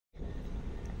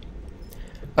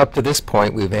Up to this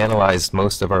point, we've analyzed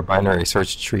most of our binary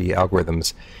search tree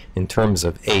algorithms in terms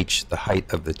of h, the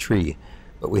height of the tree,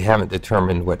 but we haven't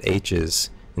determined what h is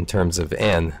in terms of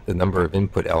n, the number of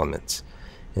input elements.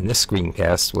 In this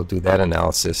screencast, we'll do that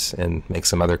analysis and make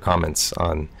some other comments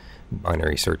on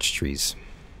binary search trees.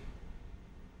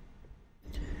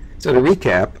 So to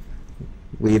recap,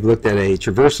 we've looked at a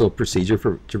traversal procedure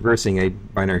for traversing a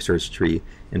binary search tree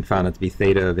and found it to be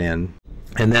theta of n.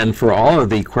 And then for all of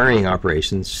the querying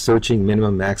operations, searching,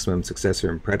 minimum, maximum,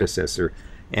 successor, and predecessor,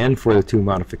 and for the two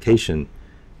modification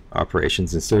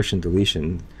operations, insertion,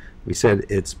 deletion, we said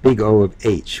it's big O of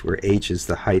h, where h is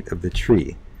the height of the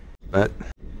tree. But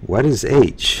what is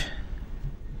h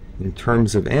in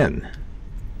terms of n?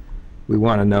 We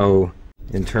want to know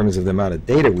in terms of the amount of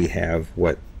data we have,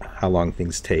 how long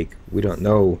things take. We don't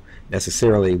know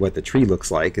necessarily what the tree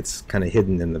looks like. It's kind of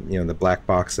hidden in the black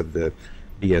box of the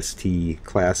BST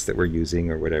class that we're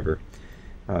using or whatever.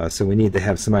 So we need to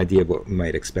have some idea of what we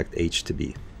might expect h to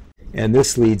be. And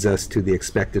this leads us to the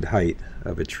expected height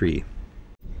of a tree.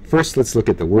 First, let's look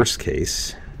at the worst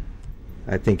case.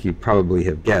 I think you probably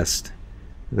have guessed.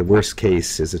 The worst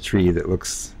case is a tree that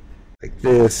looks like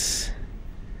this,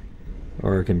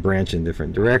 or it can branch in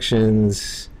different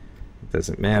directions. It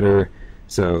doesn't matter.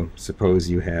 So suppose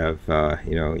you have,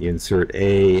 you insert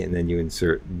A, and then you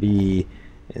insert B,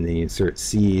 and then you insert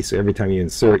C. So every time you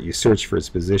insert, you search for its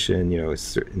position.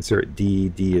 Insert D.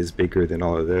 D is bigger than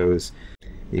all of those.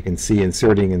 You can see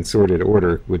inserting in sorted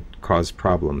order would cause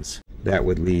problems. That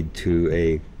would lead to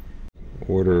a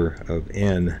order of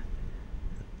n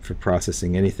for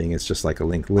processing anything. It's just like a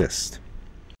linked list.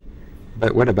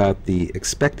 But what about the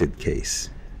expected case?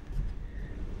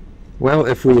 Well,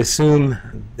 if we assume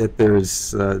that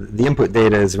there's the input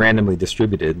data is randomly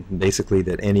distributed, basically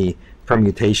that any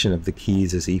permutation of the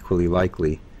keys is equally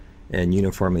likely and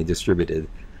uniformly distributed,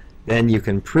 then you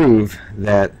can prove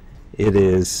that it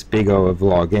is big O of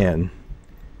log n.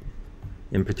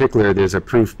 In particular, there's a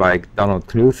proof by Donald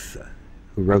Knuth,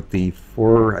 who wrote the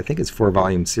I think it's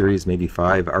 4-volume series, maybe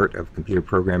 5, Art of Computer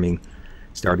Programming,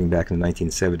 starting back in the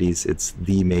 1970s. It's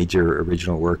the major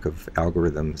original work of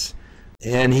algorithms.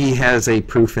 And he has a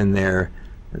proof in there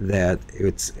that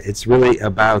it's really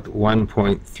about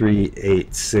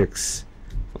 1.386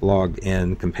 log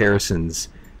n comparisons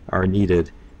are needed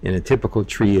in a typical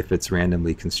tree if it's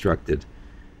randomly constructed.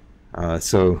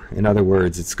 So in other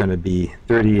words, it's going to be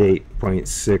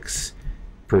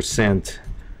 38.6%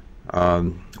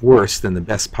 worse than the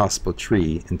best possible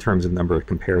tree in terms of number of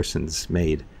comparisons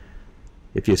made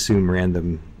if you assume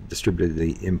random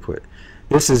distributed input.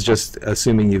 This is just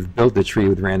assuming you've built the tree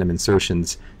with random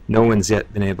insertions. No one's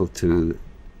yet been able to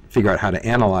figure out how to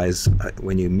analyze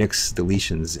when you mix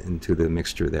deletions into the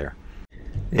mixture there.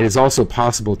 It is also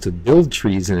possible to build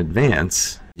trees in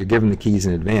advance. You're given the keys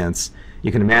in advance.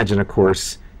 You can imagine, of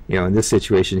course, in this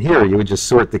situation here, you would just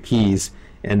sort the keys,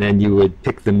 and then you would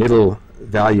pick the middle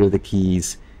value of the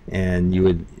keys, and you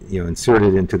would insert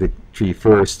it into the tree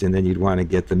first, and then you'd want to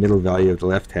get the middle value of the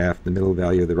left half, the middle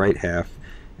value of the right half,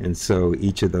 and so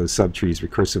each of those subtrees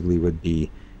recursively would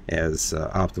be as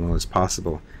optimal as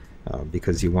possible,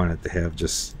 because you wanted to have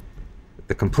just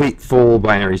the complete full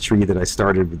binary tree that I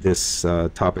started with this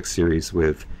topic series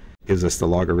with. Gives us the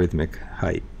logarithmic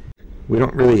height. We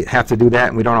don't really have to do that,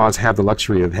 and we don't always have the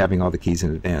luxury of having all the keys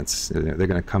in advance. They're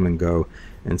going to come and go,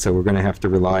 and so we're going to have to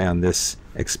rely on this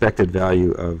expected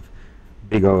value of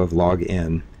big O of log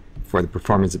n for the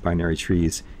performance of binary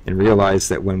trees, and realize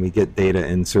that when we get data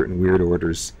in certain weird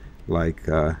orders, like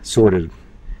sorted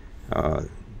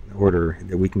order,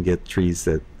 that we can get trees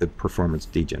that the performance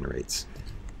degenerates.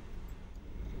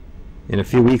 In a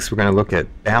few weeks, we're going to look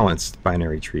at balanced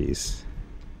binary trees,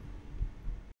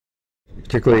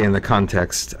 particularly in the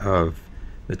context of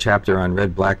the chapter on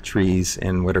red-black trees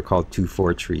and what are called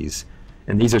 2-4 trees.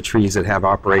 And these are trees that have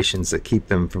operations that keep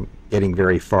them from getting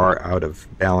very far out of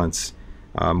balance,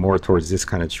 more towards this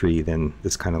kind of tree than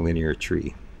this kind of linear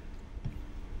tree.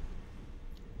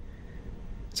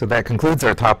 So that concludes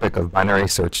our topic of binary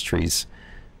search trees.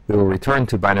 We will return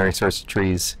to binary search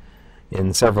trees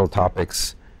in several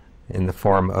topics in the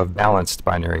form of balanced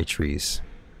binary trees.